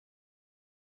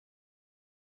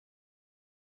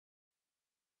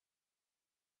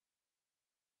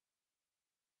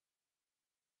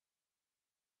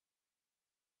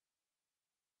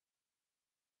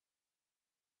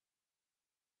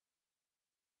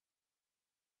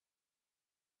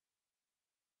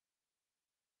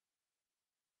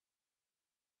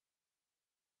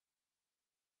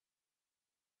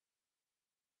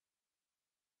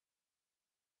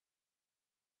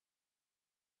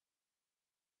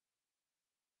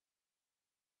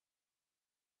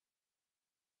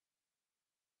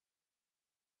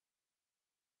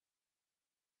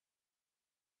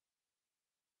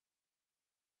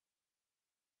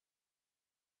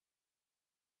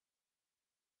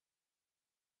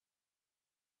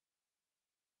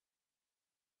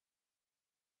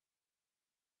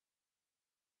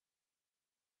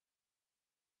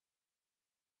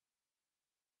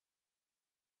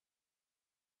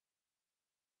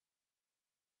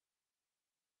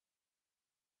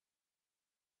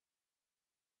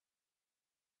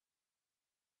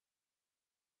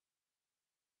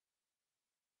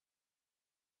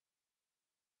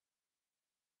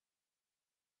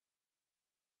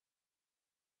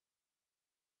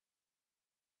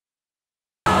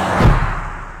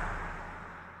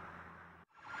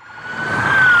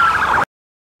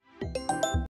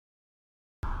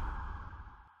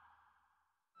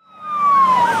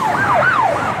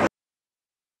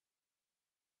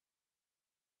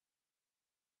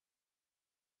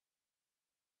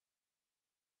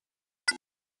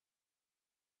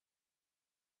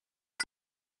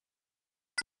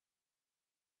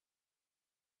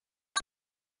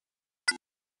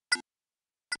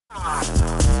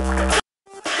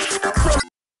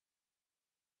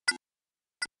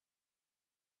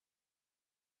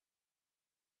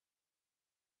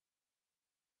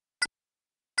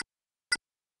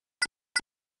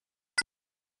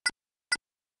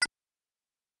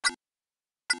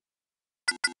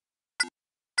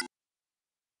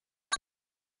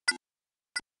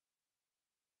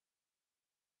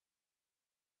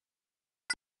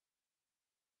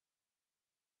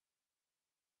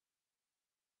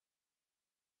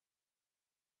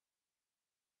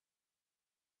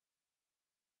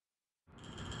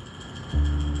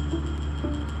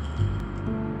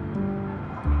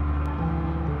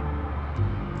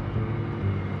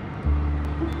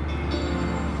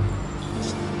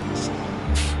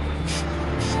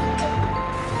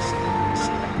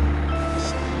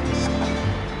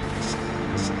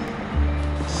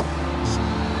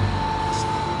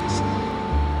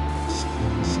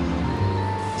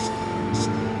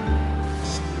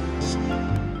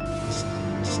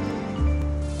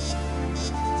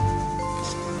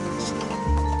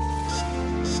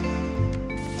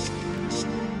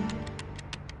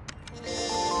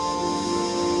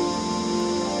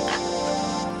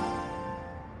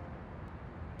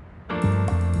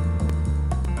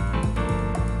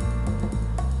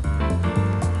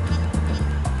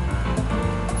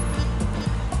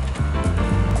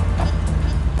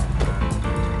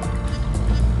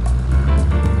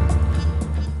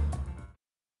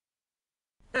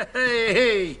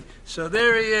Hey, so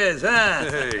there he is, huh?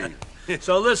 Hey.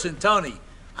 So listen, Tony,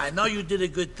 I know you did a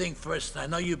good thing first, and I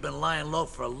know you've been lying low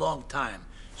for a long time.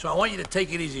 So I want you to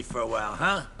take it easy for a while,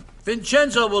 huh?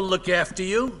 Vincenzo will look after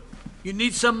you. You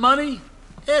need some money?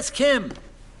 Ask him.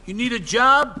 You need a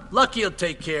job? Lucky he'll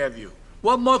take care of you.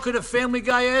 What more could a family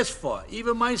guy ask for?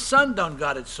 Even my son done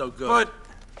got it so good. But,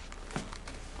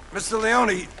 Mr.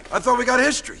 Leone, I thought we got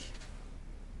history.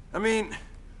 I mean,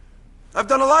 I've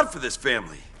done a lot for this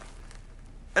family.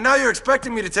 And now you're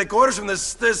expecting me to take orders from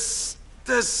this...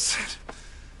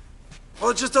 Well,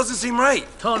 it just doesn't seem right.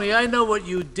 Tony, I know what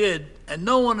you did, and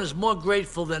no one is more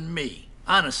grateful than me,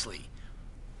 honestly.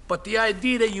 But the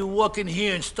idea that you walk in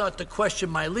here and start to question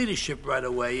my leadership right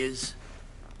away is,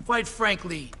 quite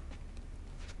frankly,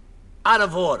 out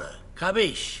of order.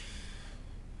 Capiche?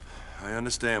 I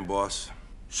understand, boss.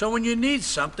 So when you need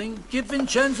something, give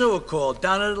Vincenzo a call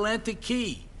down at Atlantic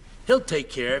Key. He'll take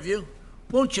care of you.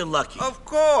 Won't you, Lucky? Of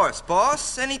course,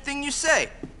 boss. Anything you say.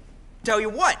 Tell you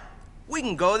what, we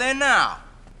can go there now.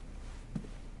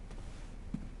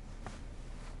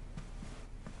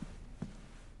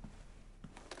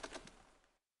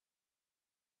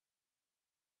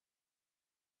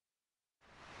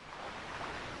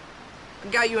 I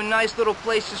got you a nice little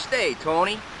place to stay,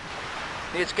 Tony.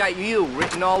 It's got you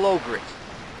written all over it.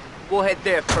 We'll head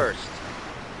there first.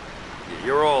 Yeah,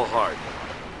 you're all hard.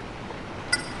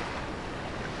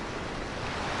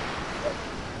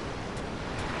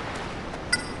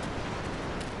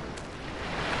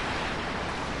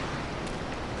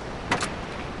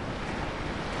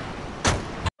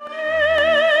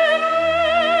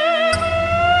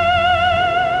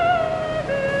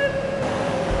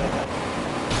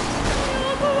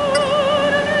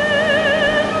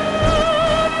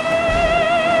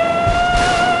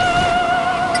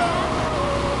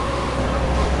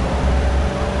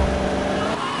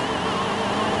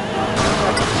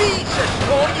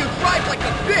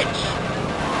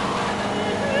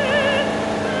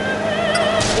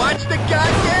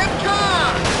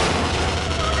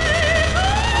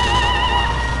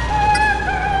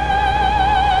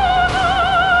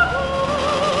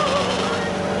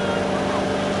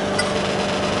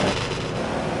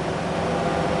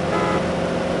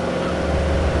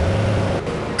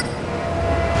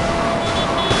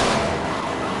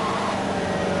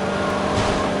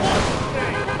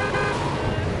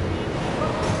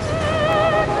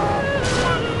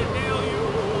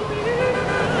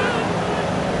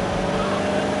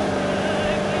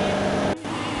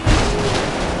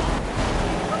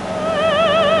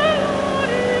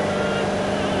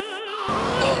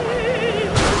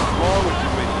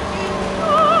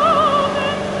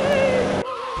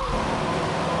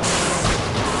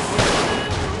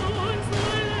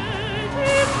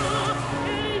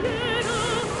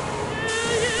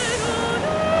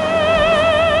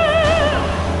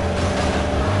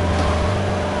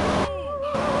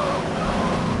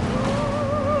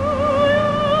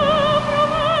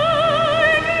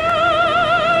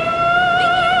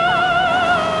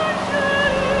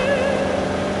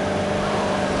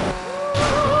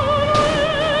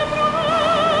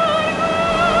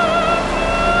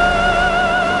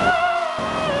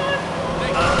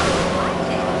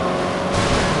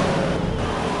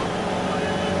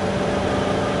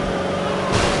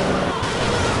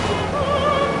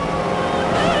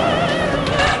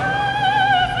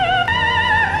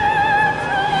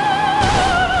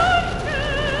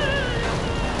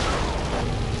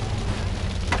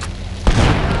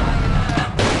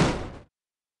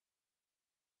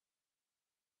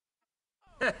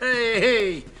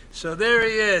 Hey, so there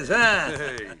he is, huh?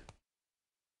 Hey.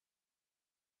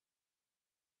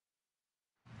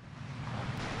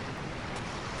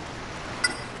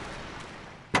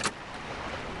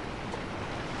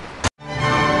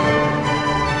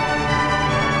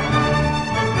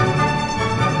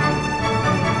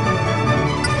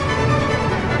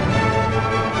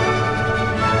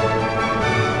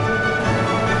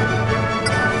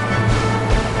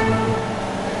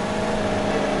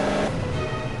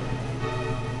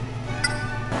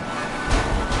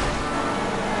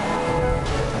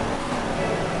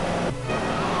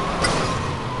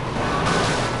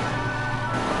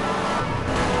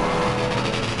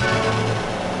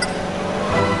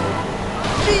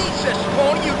 Jesus,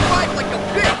 Tony, you drive like a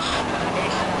bitch!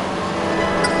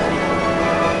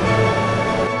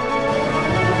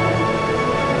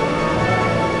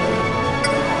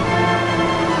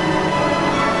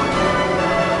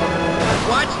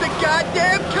 Watch the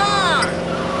goddamn car!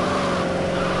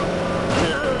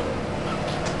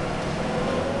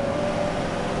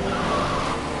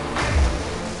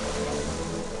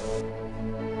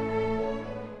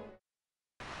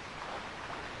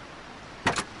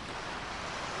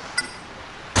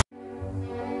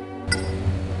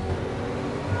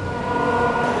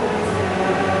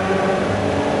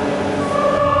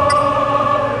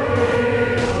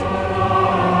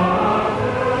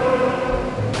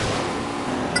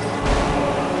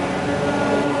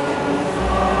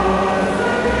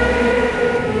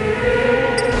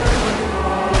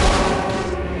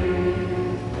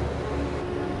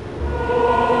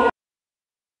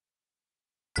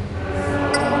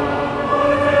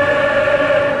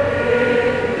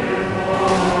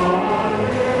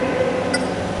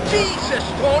 Jesus,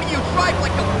 Tony, you drive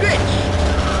like a bitch!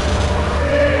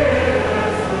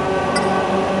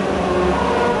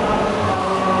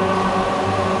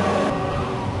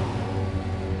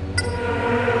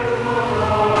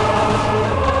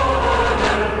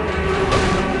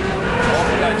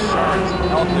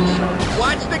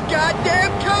 Watch the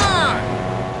goddamn car!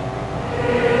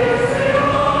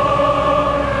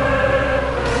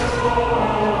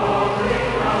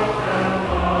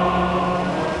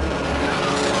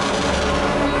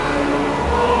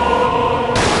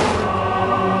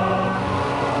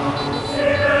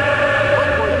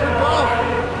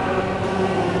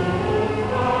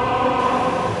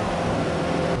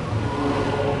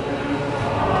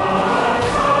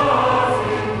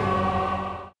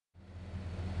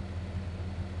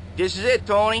 This is it,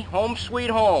 Tony. Home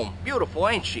sweet home. Beautiful,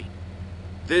 ain't she?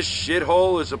 This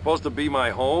shithole is supposed to be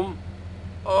my home?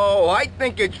 Oh, I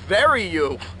think it's very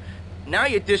you. Now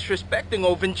you're disrespecting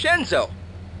old Vincenzo.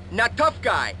 Now, tough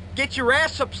guy, get your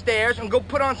ass upstairs and go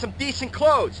put on some decent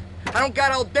clothes. I don't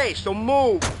got all day, so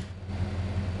move.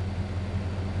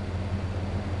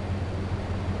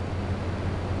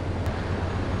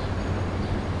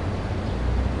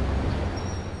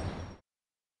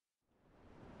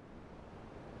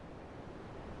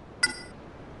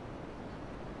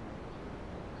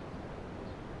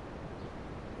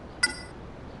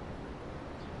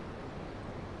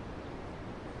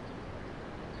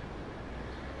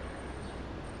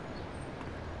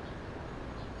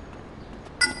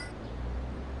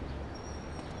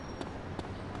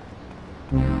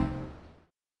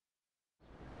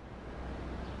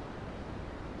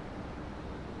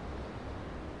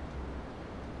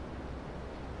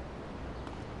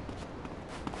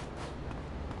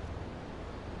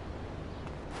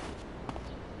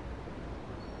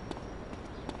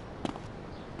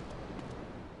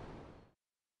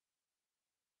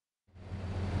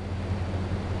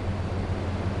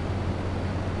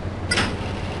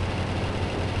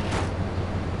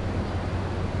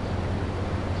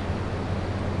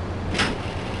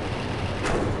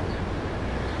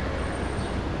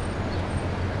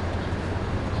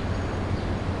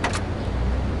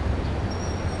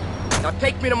 Now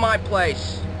take me to my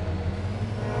place.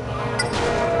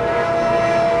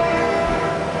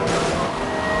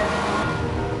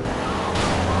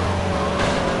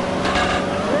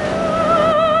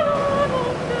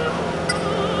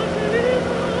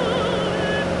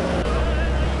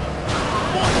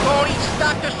 Tony,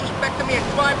 stop disrespecting me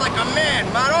and drive like a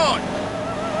man, Maron!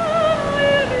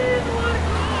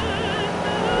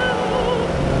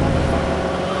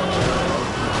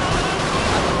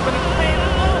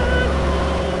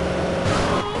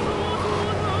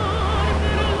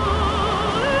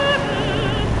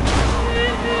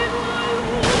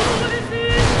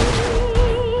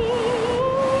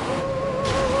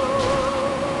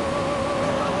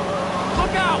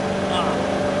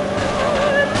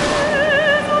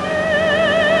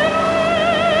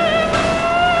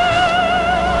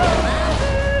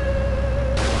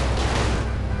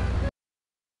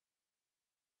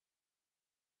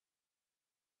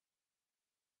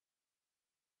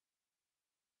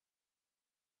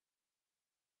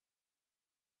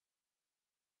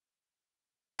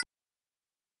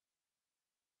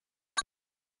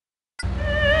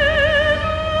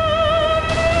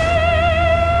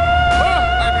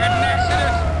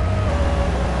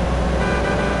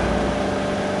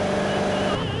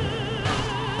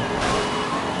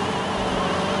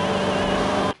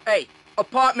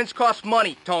 Apartments cost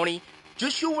money, Tony.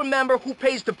 Just you remember who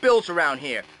pays the bills around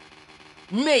here.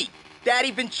 Me, Daddy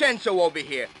Vincenzo over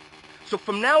here. So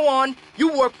from now on,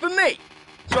 you work for me.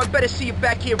 So I better see you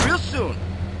back here real soon.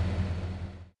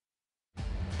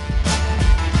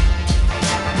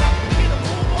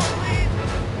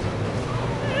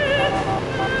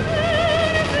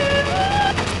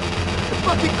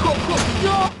 Fucking cook,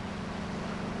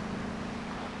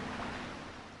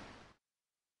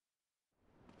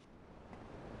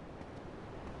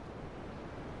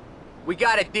 We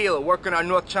got a dealer working on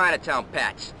North Chinatown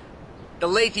patch. The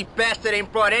lazy bastard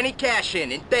ain't brought any cash in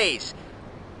days.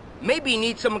 Maybe he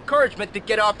needs some encouragement to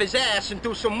get off his ass and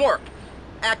do some work.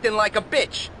 Acting like a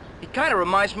bitch. He kinda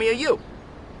reminds me of you.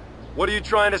 What are you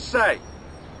trying to say?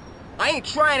 I ain't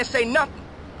trying to say nothing.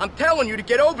 I'm telling you to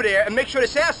get over there and make sure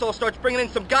this asshole starts bringing in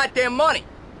some goddamn money.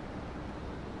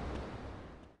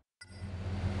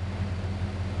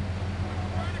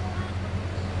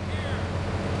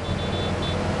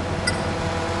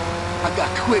 I got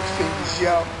quick fingers,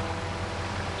 yo.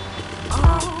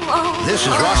 This is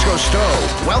Roscoe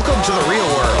Stowe. Welcome to the real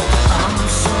world. I'm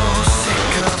so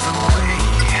sick of the way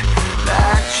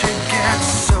that you get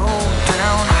so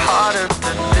downhearted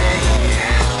today.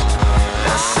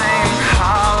 The same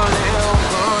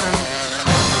Hollywood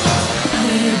and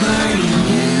anybody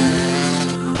knew.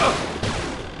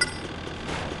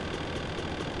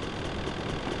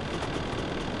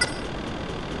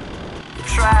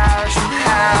 Tries to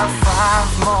have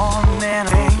 5 more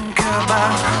minutes. Think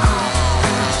about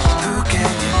who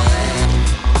can you blame?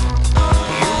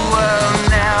 You were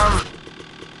never.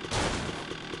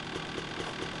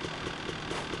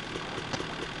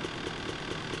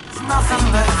 There's nothing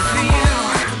left for you.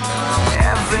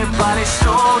 Everybody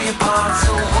stole your part,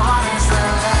 so what is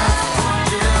there left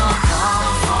to do?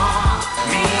 Come for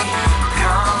me,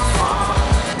 come for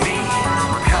me,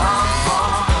 come for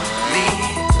me.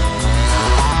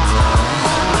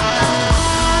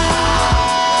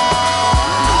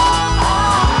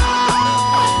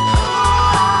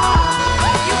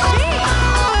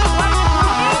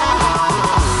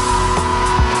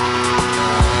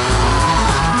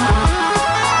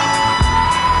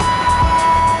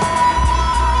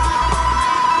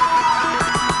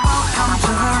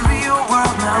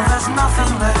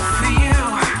 Nothing left for you.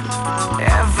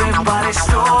 Everybody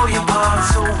stole your part,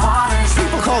 so what is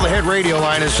People call the head radio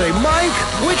line and say, Mike,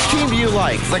 which team do you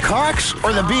like, the Cox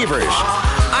or the Beavers?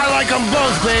 I like them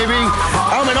both, baby.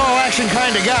 I'm an all-action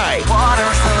kind of guy. what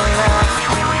is the left?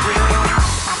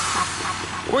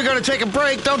 We're gonna take a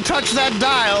break. Don't touch that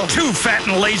dial. Too fat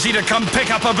and lazy to come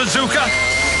pick up a bazooka?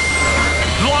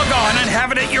 Log on and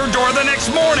have it at your door the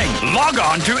next morning. Log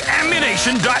on to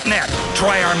ammunition.net.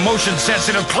 Try our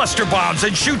motion-sensitive cluster bombs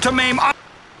and shoot to maim.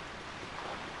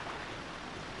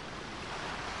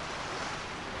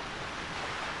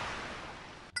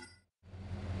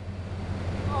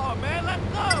 Oh man, let's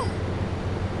go!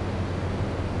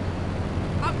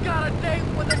 I've got a date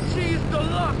with a cheese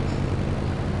deluxe!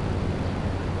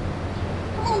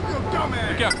 Move, you dumbass!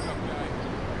 Look out.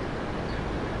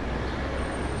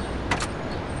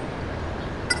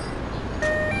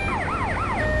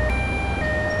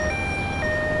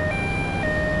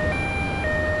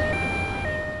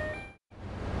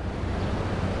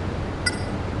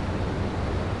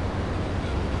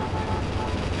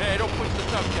 Hey, don't push the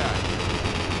tough guy.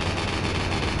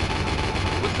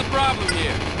 What's the problem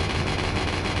here?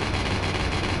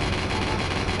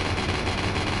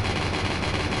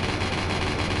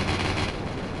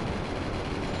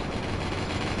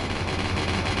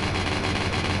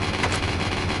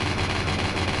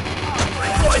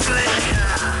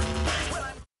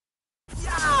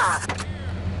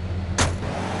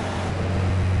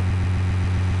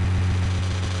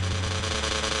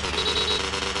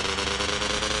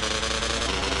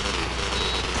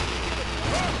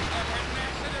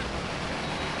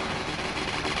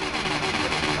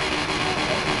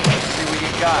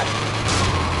 God.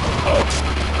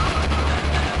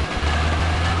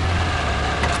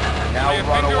 Now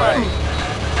run away.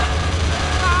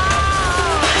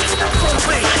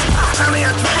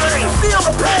 Feel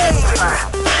the pain!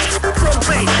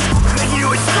 Probate, make you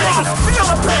insane! Feel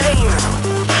the pain!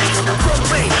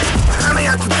 Probate, I mean,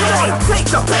 I'm brain! Take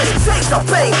the pain, take the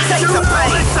pain, take the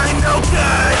pain! This ain't no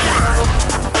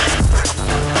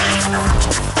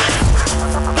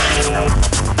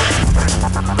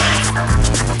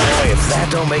Boy, if that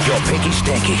don't make your pinky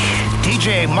stinky.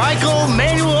 DJ Michael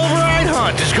Manual Override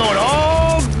Hunt is going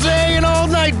all day and all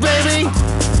night, baby.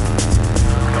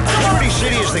 You already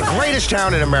City is the greatest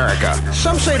town in America.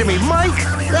 Some say to me, Mike,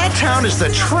 that town is the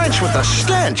trench with the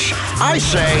stench. I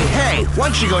say, hey,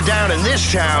 once you go down in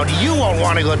this town, you won't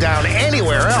want to go down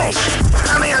anywhere else.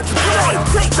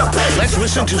 Let's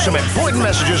listen to some important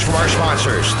messages from our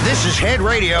sponsors. This is Head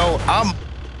Radio.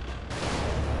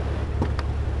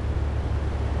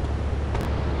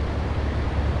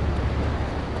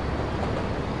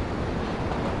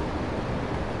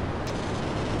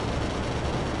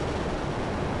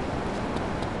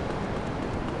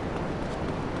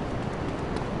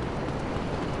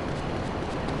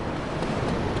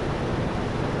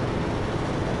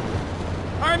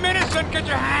 I'm innocent, get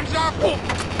your hands up!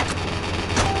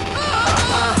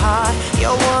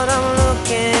 You're what I'm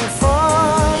looking for.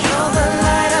 You're the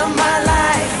light of my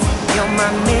life. You're my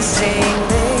missing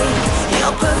link.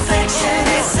 Your perfection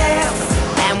itself,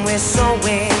 and we're so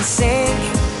in sync.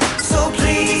 So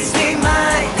please be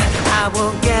mine. I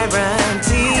will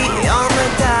guarantee on the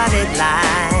dotted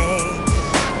line.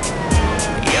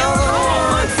 You're the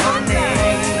one for me.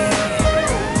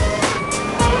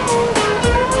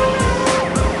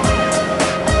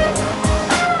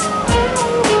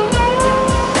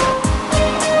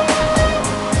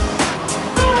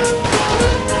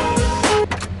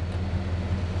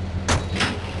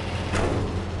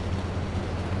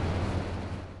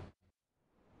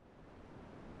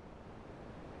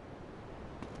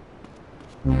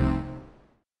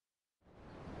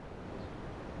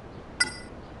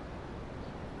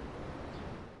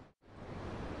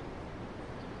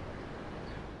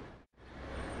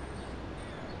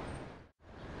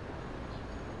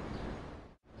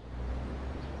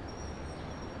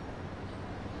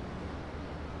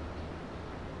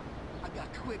 I got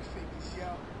quick fingers, yo.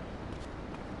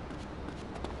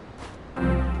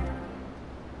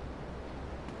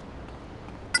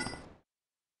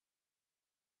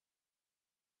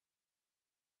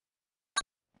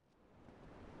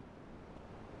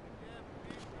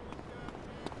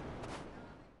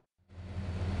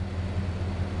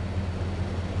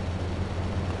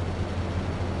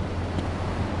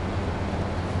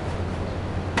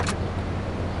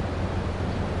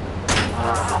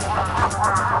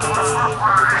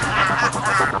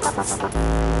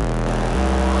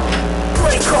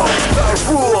 Break all the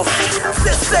rules.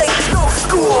 This ain't no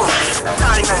school.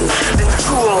 Diamonds and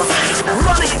jewels.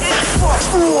 Running in for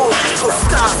fools. Put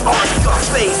stars on your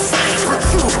face. Put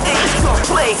you in your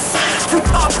place. Keep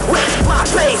up with my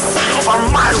pace. Or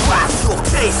my wrath you'll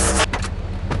taste.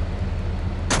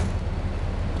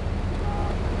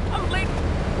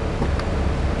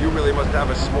 You really must have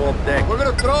a small dick. We're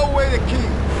gonna throw away the key.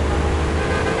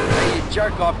 Hey, you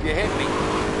jerk off, you hit me.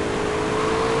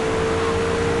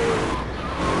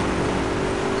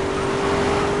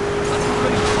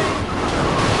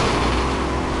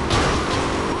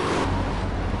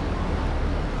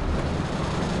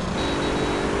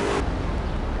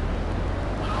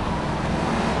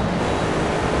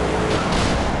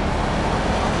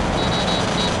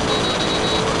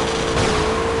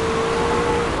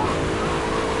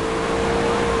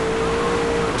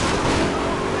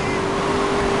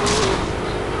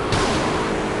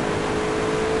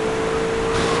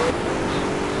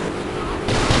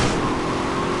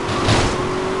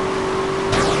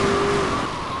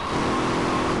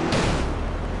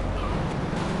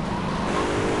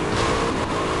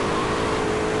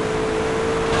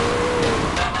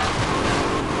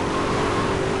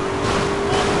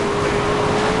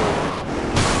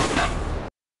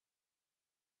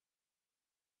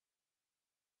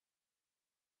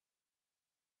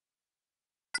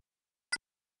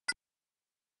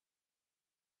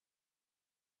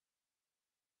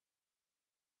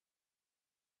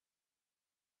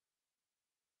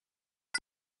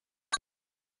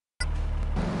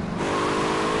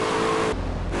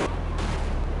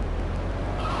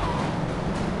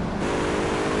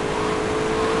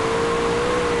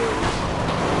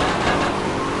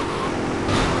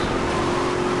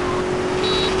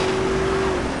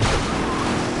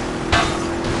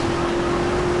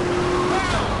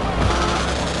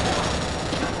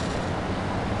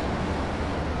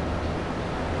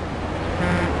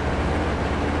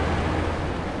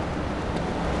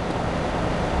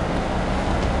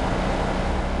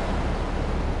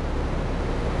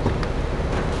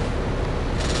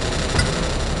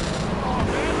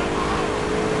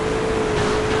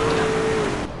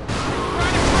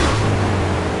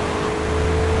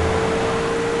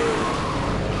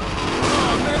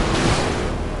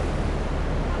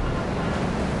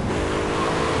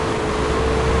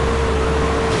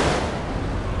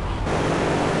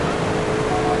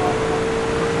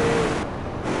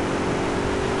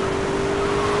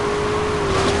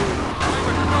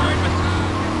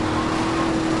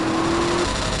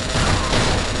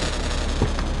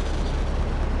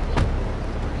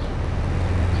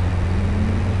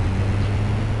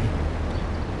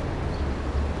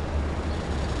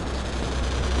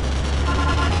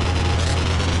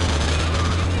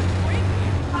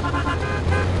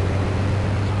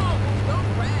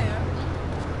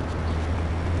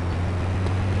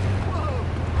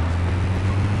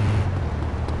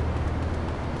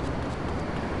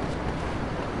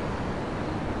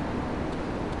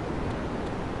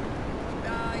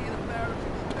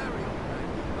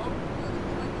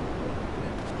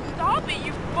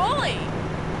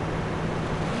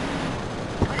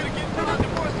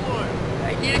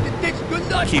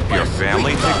 Keep your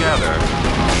family together.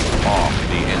 Keep off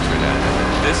the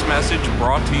internet. This message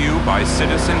brought to you by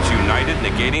Citizens United,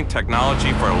 negating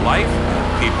technology for life,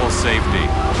 people's safety.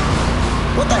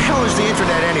 What the hell is the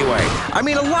internet anyway? I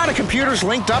mean, a lot of computers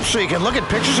linked up so you can look at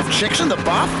pictures of chicks in the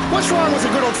buff? What's wrong with a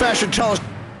good old-fashioned telescope?